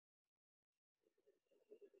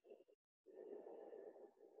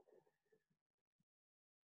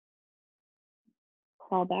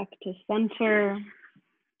 Crawl back to center.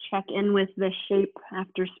 Check in with the shape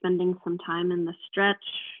after spending some time in the stretch.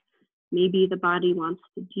 Maybe the body wants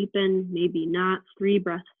to deepen, maybe not. 3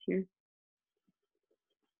 breaths here.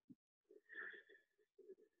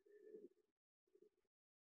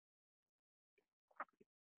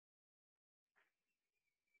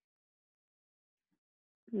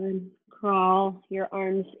 Good. Crawl your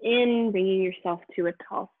arms in, bringing yourself to a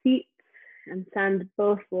tall seat, and send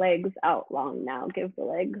both legs out long now. Give the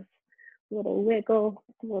legs a little wiggle,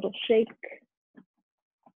 a little shake.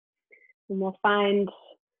 And we'll find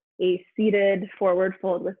a seated forward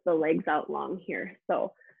fold with the legs out long here.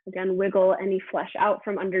 So again, wiggle any flesh out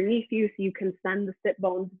from underneath you so you can send the sit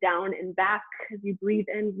bones down and back. As you breathe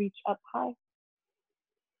in, reach up high.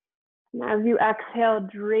 And as you exhale,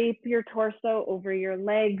 drape your torso over your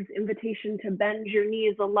legs. Invitation to bend your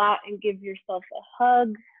knees a lot and give yourself a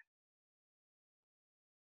hug.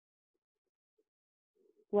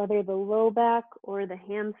 Whether the low back or the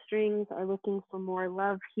hamstrings are looking for more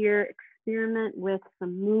love here, experiment with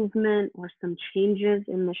some movement or some changes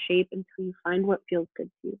in the shape until you find what feels good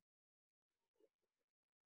to you.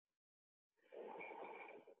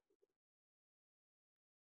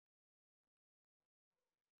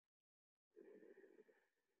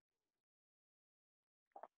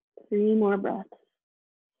 Three more breaths.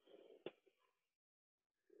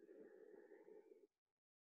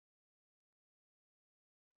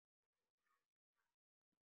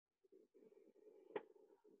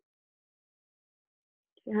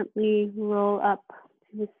 Gently roll up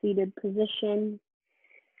to a seated position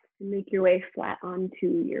and make your way flat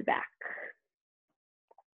onto your back.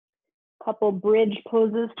 Couple bridge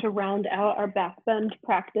poses to round out our back bend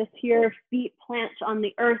practice here. Feet plant on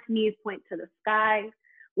the earth, knees point to the sky.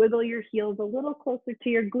 Wiggle your heels a little closer to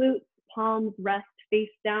your glutes. Palms rest face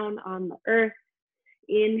down on the earth.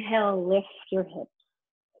 Inhale, lift your hips.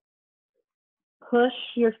 Push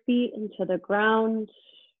your feet into the ground.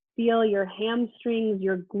 Feel your hamstrings,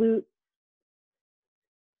 your glutes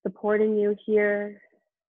supporting you here.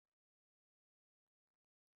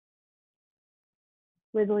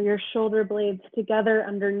 Wiggle your shoulder blades together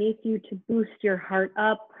underneath you to boost your heart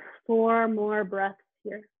up. 4 more breaths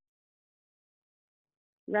here.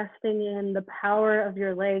 Resting in the power of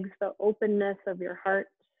your legs, the openness of your heart.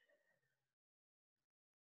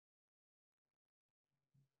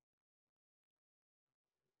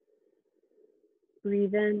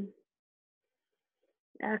 Breathe in.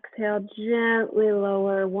 Exhale, gently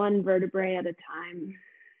lower 1 vertebrae at a time.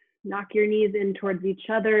 Knock your knees in towards each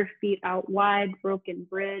other, feet out wide, broken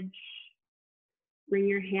bridge. Bring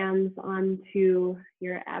your hands onto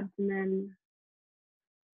your abdomen.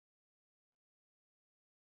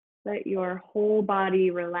 Let your whole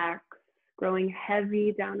body relax, growing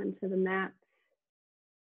heavy down into the mat.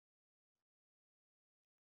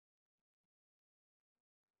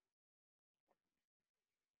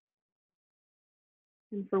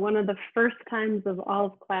 And for one of the first times of all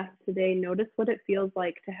of class today, notice what it feels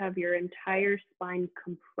like to have your entire spine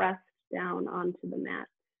compressed down onto the mat.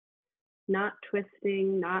 Not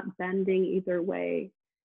twisting, not bending either way.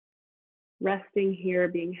 Resting here,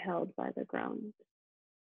 being held by the ground.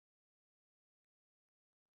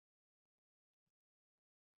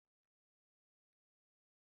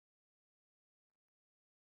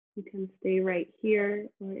 You can stay right here,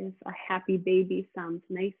 or if a happy baby sounds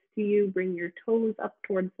nice to you, bring your toes up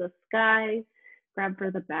towards the sky. Grab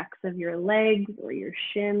for the backs of your legs or your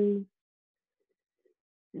shins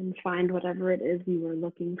and find whatever it is you were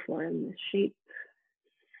looking for in this shape.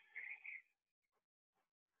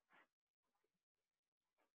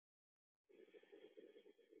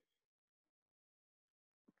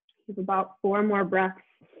 We have about 4 more breaths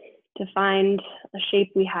to find a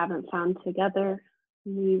shape we haven't found together.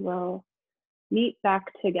 We will meet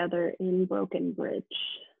back together in broken bridge.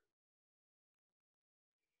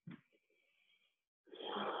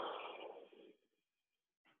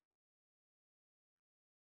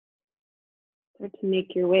 Start to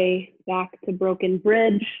make your way back to broken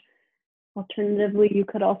bridge. Alternatively, you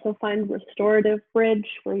could also find restorative bridge,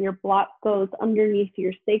 where your block goes underneath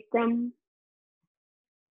your sacrum.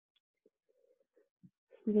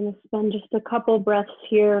 We're going to spend just a couple breaths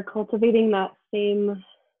here cultivating that same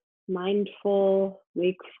mindful,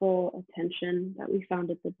 wakeful attention that we found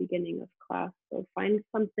at the beginning of class. So find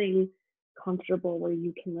something comfortable where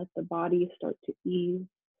you can let the body start to ease.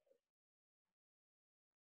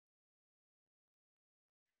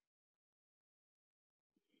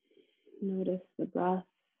 Notice the breath.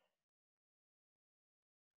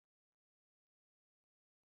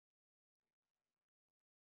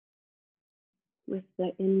 With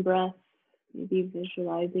the in-breath, maybe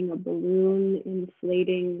visualizing a balloon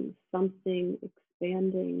inflating, something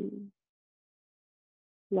expanding,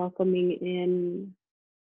 welcoming in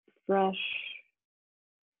fresh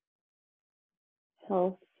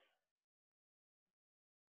health,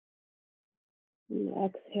 and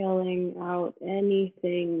exhaling out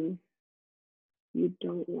anything you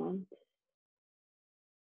don't want,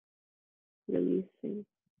 releasing.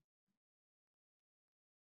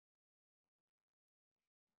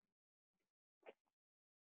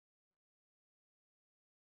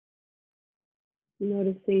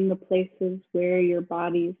 Noticing the places where your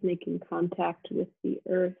body is making contact with the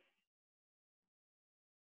earth.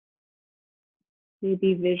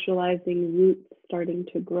 Maybe visualizing roots starting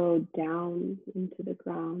to grow down into the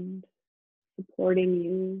ground, supporting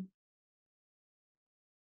you.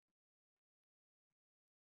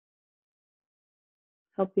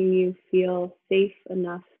 Helping you feel safe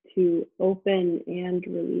enough to open and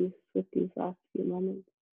release with these last few moments.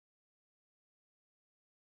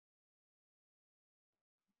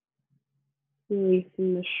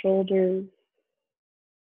 Releasing the shoulders,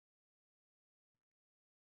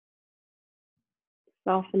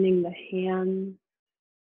 softening the hands,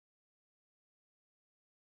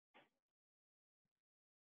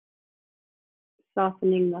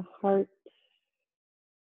 softening the heart,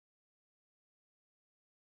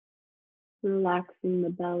 relaxing the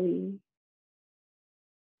belly.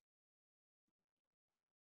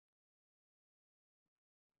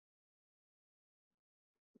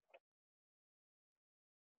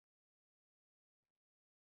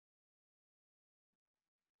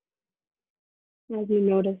 As you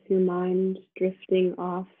notice your mind drifting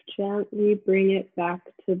off, gently bring it back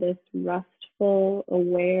to this restful,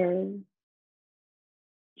 aware,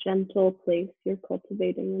 gentle place you're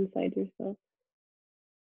cultivating inside yourself.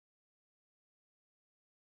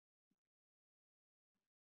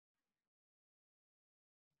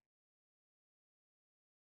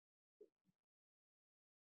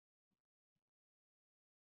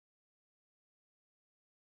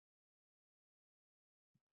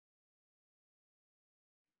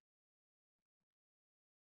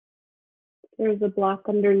 If there's a block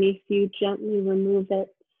underneath you, gently remove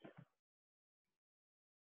it.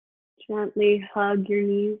 Gently hug your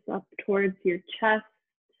knees up towards your chest.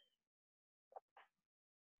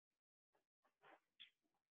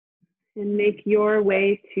 And make your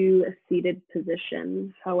way to a seated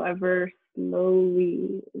position, however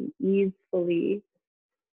slowly and easily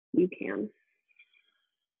you can.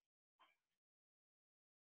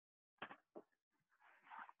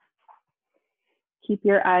 Keep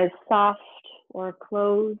your eyes soft or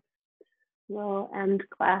closed. We'll end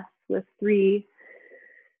class with 3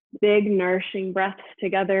 big nourishing breaths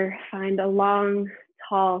together. Find a long,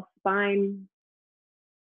 tall spine.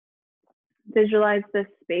 Visualize this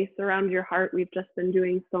space around your heart. We've just been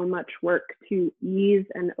doing so much work to ease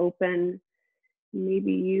and open.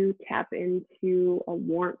 Maybe you tap into a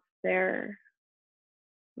warmth there,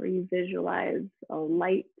 where you visualize a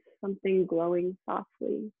light, something glowing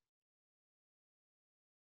softly.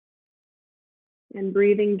 And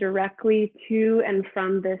breathing directly to and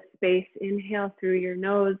from this space, inhale through your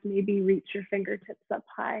nose, maybe reach your fingertips up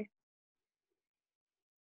high.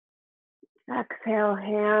 Exhale,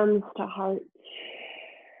 hands to heart.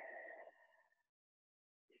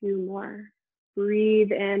 2 more.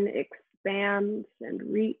 Breathe in, expand and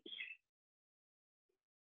reach.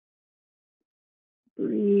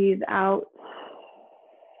 Breathe out,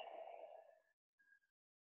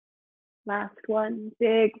 Last one,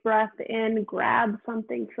 big breath in, grab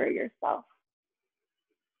something for yourself.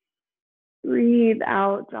 Breathe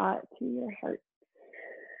out, draw it to your heart.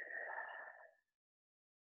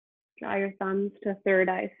 Draw your thumbs to third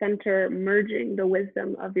eye center, merging the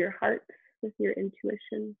wisdom of your heart with your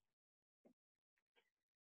intuition.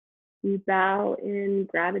 We bow in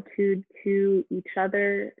gratitude to each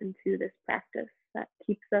other and to this practice that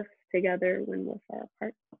keeps us together when we're far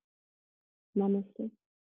apart. Namaste.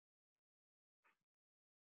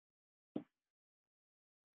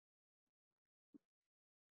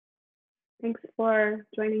 Thanks for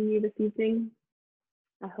joining me this evening.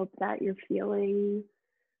 I hope that you're feeling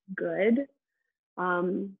good.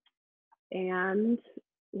 And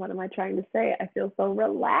what am I trying to say? I feel so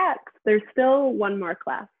relaxed. There's still one more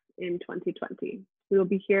class in 2020. We will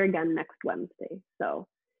be here again next Wednesday. So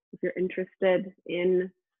if you're interested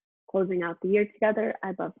in closing out the year together,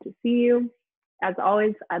 I'd love to see you. As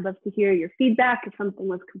always, I'd love to hear your feedback. If something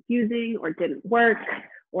was confusing or didn't work,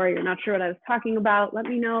 or you're not sure what I was talking about, let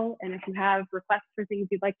me know. And if you have requests for things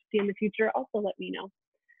you'd like to see in the future, also let me know.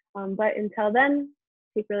 But until then,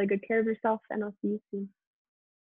 take really good care of yourself, and I'll see you soon.